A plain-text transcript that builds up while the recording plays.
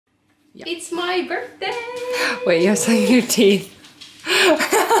Yeah. It's my birthday! Wait, you have something in your teeth.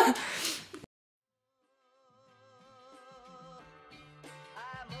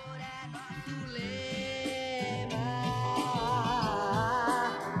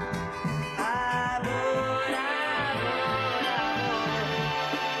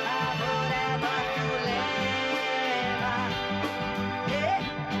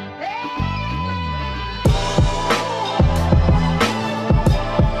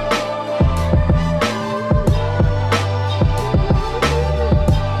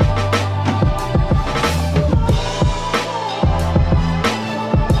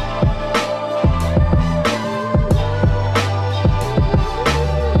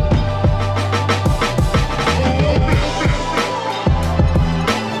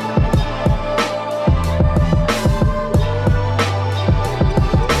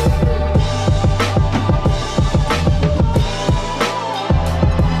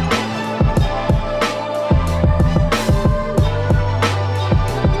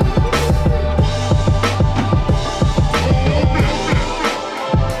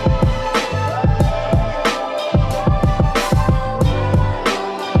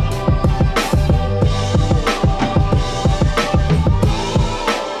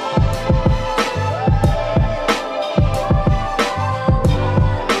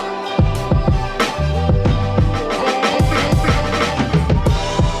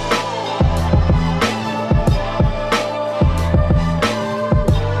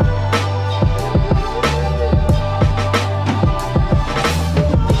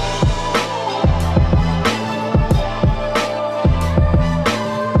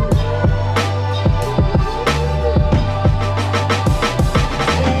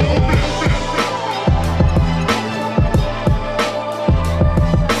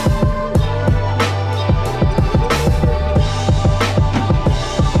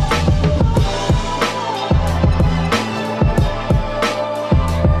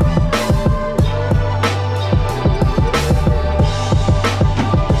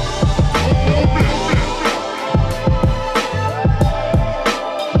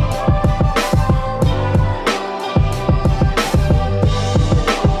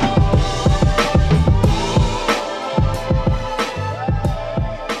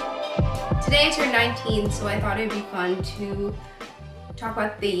 Today I turned 19, so I thought it'd be fun to talk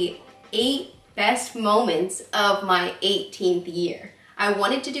about the 8 best moments of my 18th year. I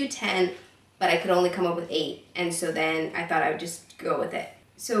wanted to do 10, but I could only come up with 8, and so then I thought I would just go with it.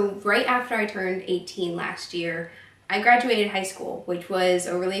 So right after I turned 18 last year, I graduated high school, which was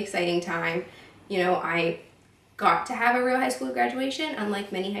a really exciting time. You know, I got to have a real high school graduation,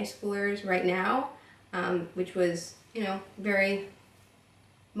 unlike many high schoolers right now, which was, you know, very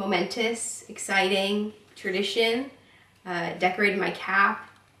momentous, exciting, tradition, decorated my cap,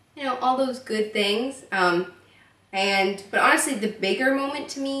 you know, all those good things. But honestly, the bigger moment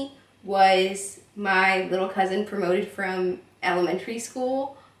to me was my little cousin promoted from elementary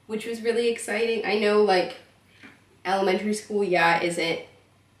school, which was really exciting. I know, like, elementary school, yeah, isn't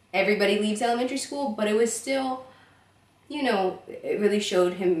everybody leaves elementary school, but it was still, you know, it really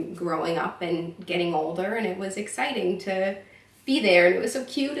showed him growing up and getting older, and it was exciting to be there, and it was so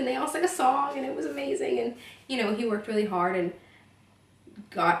cute, and they all sang a song, and it was amazing, and, you know, he worked really hard and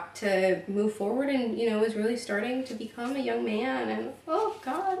got to move forward, and, you know, was really starting to become a young man, and, oh,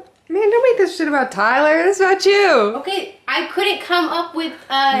 God. Man, don't make this shit about Tyler. This is about you. Okay, I couldn't come up with,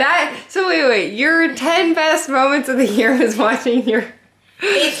 So wait, your 10 best moments of the year was watching your...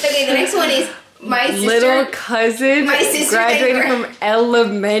 Okay, the next one is my sister... Little cousin graduated from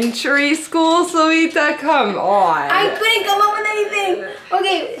elementary school, Sylvia, come on. I couldn't come up with anything.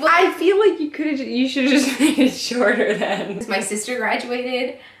 Okay, well, I feel like you should have just made it shorter then. my sister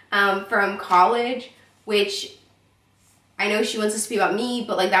graduated from college, which I know she wants this to be about me,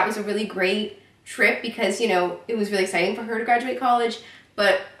 but like that was a really great trip because, you know, it was really exciting for her to graduate college,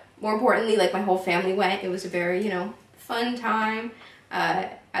 but more importantly, like my whole family went. It was a very, you know, fun time.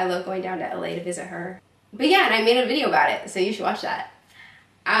 I love going down to LA to visit her. But yeah, and I made a video about it, so you should watch that.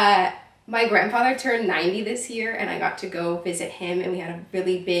 My grandfather turned 90 this year, and I got to go visit him, and we had a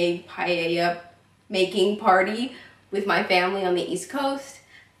really big paella making party with my family on the East Coast.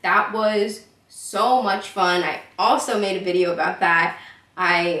 That was so much fun. I also made a video about that.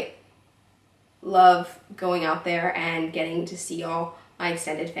 I love going out there and getting to see all my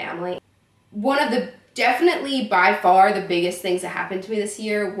extended family. One of the definitely by far the biggest things that happened to me this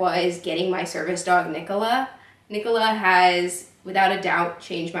year was getting my service dog, Nicola. Nicola has, without a doubt,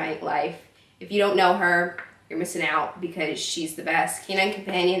 changed my life. If you don't know her, you're missing out because she's the best. Canine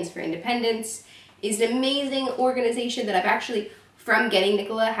Companions for Independence is an amazing organization that I've actually from getting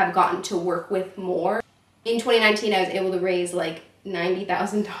Nicola, have gotten to work with more. In 2019, I was able to raise like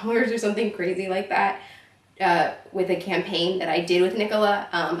 $90,000 or something crazy like that with a campaign that I did with Nicola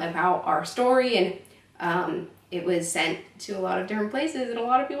about our story, and it was sent to a lot of different places, and a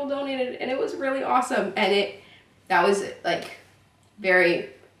lot of people donated, and it was really awesome. And that was like very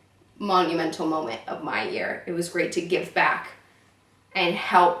monumental moment of my year. It was great to give back and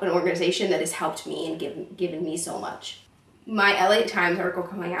help an organization that has helped me and given me so much. My LA Times article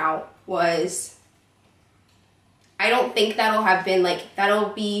coming out was, I don't think that'll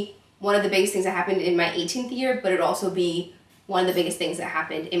be one of the biggest things that happened in my 18th year, but it'll also be one of the biggest things that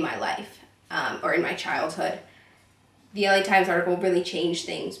happened in my life or in my childhood. The LA Times article really changed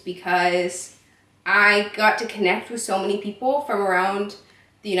things because I got to connect with so many people from around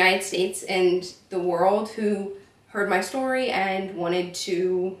the United States and the world who heard my story and wanted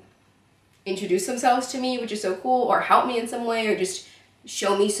to introduce themselves to me, which is so cool, or help me in some way, or just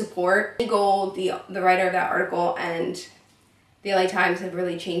show me support. Gold, the writer of that article, and the LA Times have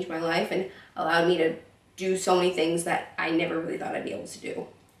really changed my life and allowed me to do so many things that I never really thought I'd be able to do.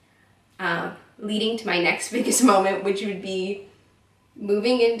 Leading to my next biggest moment, which would be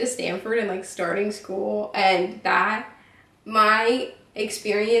moving into Stanford and like starting school, and that my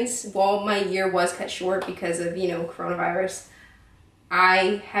experience, while my year was cut short because of, you know, coronavirus,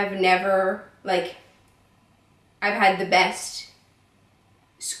 I have never, like, I've had the best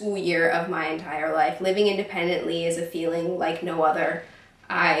school year of my entire life. Living independently is a feeling like no other.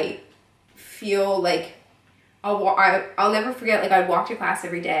 I feel like I'll never forget, like, I'd walk to class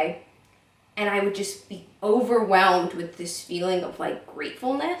every day and I would just be overwhelmed with this feeling of like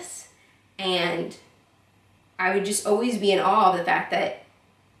gratefulness, and I would just always be in awe of the fact that,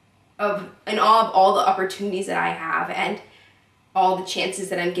 in awe of all the opportunities that I have and all the chances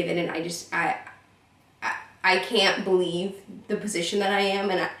that I'm given, and I can't believe the position that I am,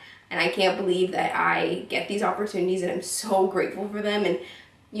 and I can't believe that I get these opportunities, and I'm so grateful for them. And,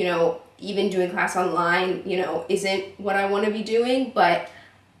 you know, even doing class online, you know, isn't what I want to be doing, but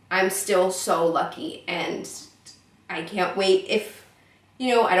I'm still so lucky, and I can't wait. If,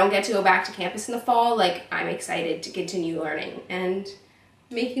 you know, I don't get to go back to campus in the fall, like, I'm excited to continue learning and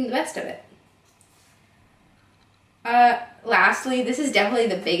making the best of it. Lastly, this is definitely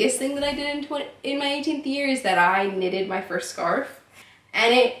the biggest thing that I did in my 18th year, is that I knitted my first scarf.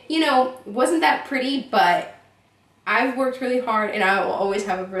 And it, you know, wasn't that pretty, but I've worked really hard, and I will always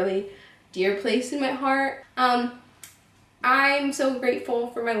have a really dear place in my heart. I'm so grateful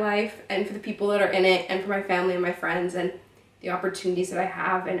for my life and for the people that are in it, and for my family and my friends and the opportunities that I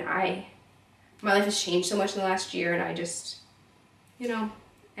have. And my life has changed so much in the last year, and I just, you know,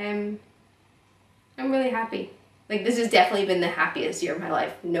 I'm really happy. Like, this has definitely been the happiest year of my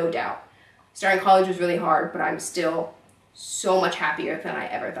life, no doubt. Starting college was really hard, but I'm still so much happier than I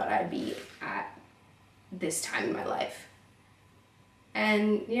ever thought I'd be at this time in my life.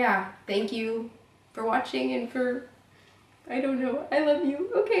 And yeah, thank you for watching, and for, I don't know, I love you.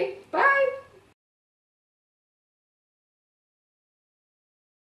 Okay, bye.